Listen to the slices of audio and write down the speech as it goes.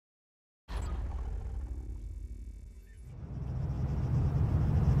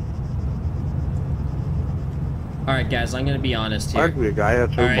Alright, guys, I'm gonna be honest here. Aren't we a guy or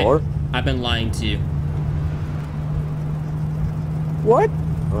two Alright, more? I've been lying to you. What?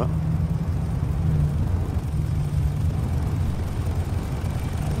 Huh?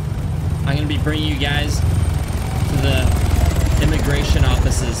 I'm gonna be bringing you guys to the immigration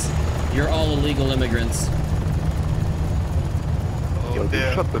offices. You're all illegal immigrants. Oh,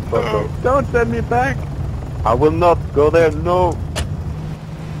 dear. Shut the fuck up. Don't send me back. I will not go there, no.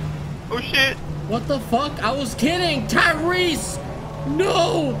 Oh shit! What the fuck? I was kidding! Tyrese!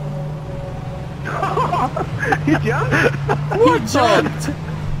 No! He jumped? He jumped!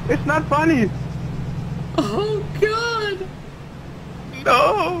 It's not funny. Oh god!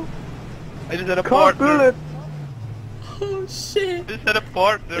 No! I just had a Cold partner. bullet. Oh shit! I just had a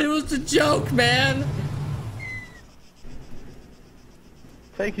partner. It was a joke, man!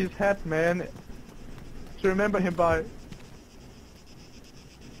 Take his hat, man. To remember him by.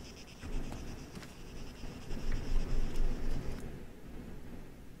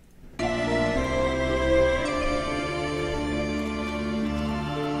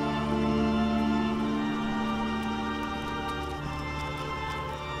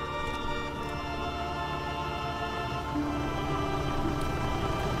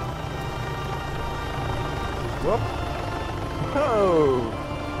 Whoops. Oh!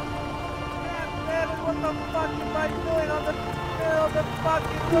 What the fuck am I doing on the middle of the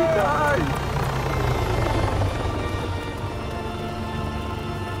fucking road?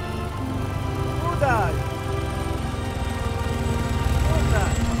 Who died? Who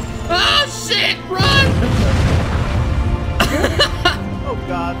died? Oh shit! Run! Oh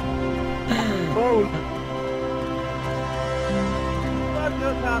god. Oh. What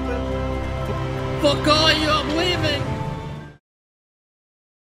just happened? Fuck all you, I'm leaving!